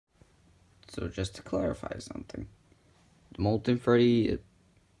So just to clarify something, Molten Freddy is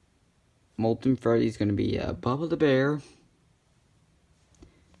gonna be Bubba the Bear.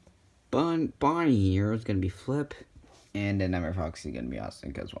 Bonnie here is gonna be Flip, and then Nightmare Foxy is gonna be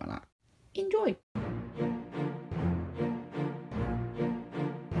Austin, because why not? Enjoy.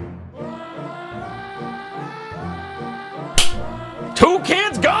 Two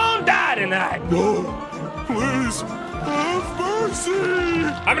kids gone die tonight. No, please, have mercy.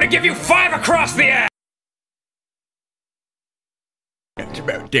 I'm gonna give you 5 across the ass. It's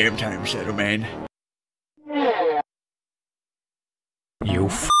about damn time, Shadow Man. You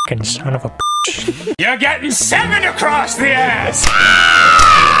fucking son of a bitch. You're getting 7 across the ass.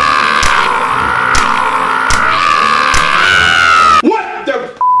 What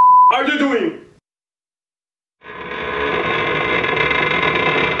the are you doing?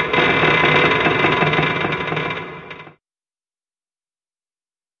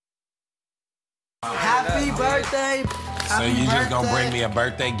 Happy birthday! So you just gonna bring me a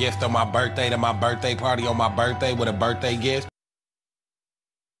birthday gift on my birthday to my birthday party on my birthday with a birthday gift?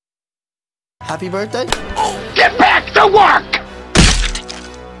 Happy birthday! Get back to work!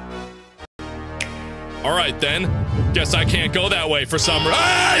 All right then. Guess I can't go that way for some reason.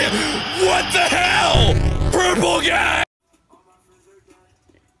 Hey! What the hell? Purple guy!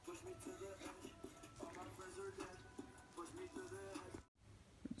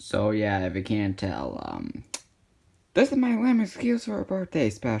 So yeah, if you can't tell, this is my lame excuse for a birthday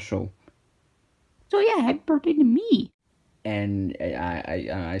special. So yeah, happy birthday to me. And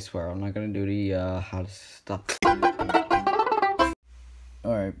I swear I'm not gonna do the how to stop. All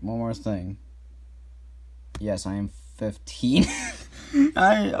right, one more thing. Yes, I am 15.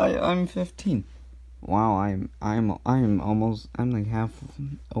 I'm 15. Wow, I'm like half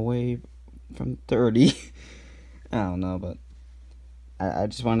away from 30. I don't know, but I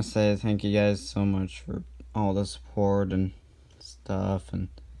just want to say thank you guys so much for all the support and stuff, and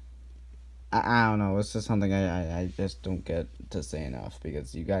I don't know, it's just something I just don't get to say enough,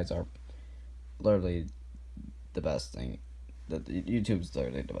 because you guys are literally the best thing, YouTube's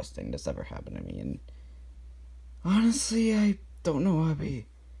literally the best thing that's ever happened to me, and honestly, I don't know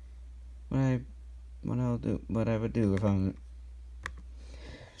what I would do if I'm,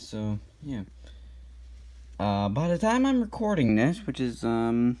 so, yeah. By the time I'm recording this, which is,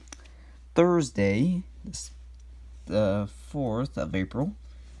 Thursday, the 4th of April,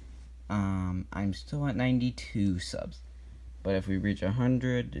 I'm still at 92 subs. But if we reach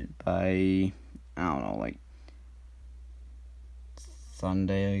 100 by, I don't know, like,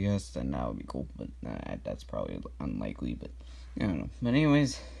 Sunday, I guess, then that would be cool. But that's probably unlikely, but I don't know. But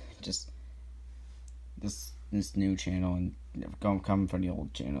anyways, just this new channel and coming from the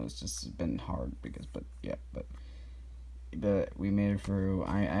old channel, it's just been hard because, but yeah, but we made it through.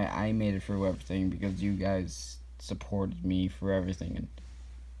 I made it through everything because you guys supported me for everything, and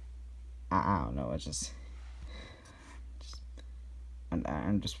I don't know, it's just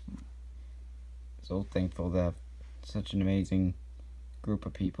I'm just so thankful to have such an amazing group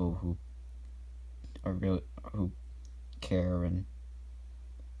of people who care, and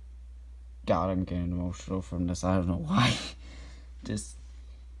God, I'm getting emotional from this. I don't know why. Just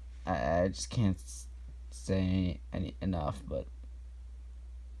I just can't say enough, but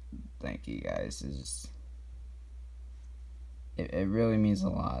thank you guys. It's just it really means a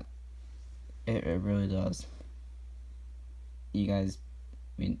lot. It really does. You guys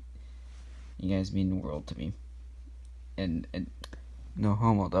mean the world to me. And no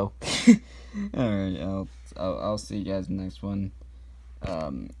homo though. Alright, I'll see you guys in the next one.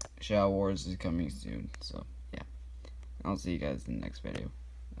 Shadow Wars is coming soon, so yeah. I'll see you guys in the next video.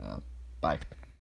 Bye.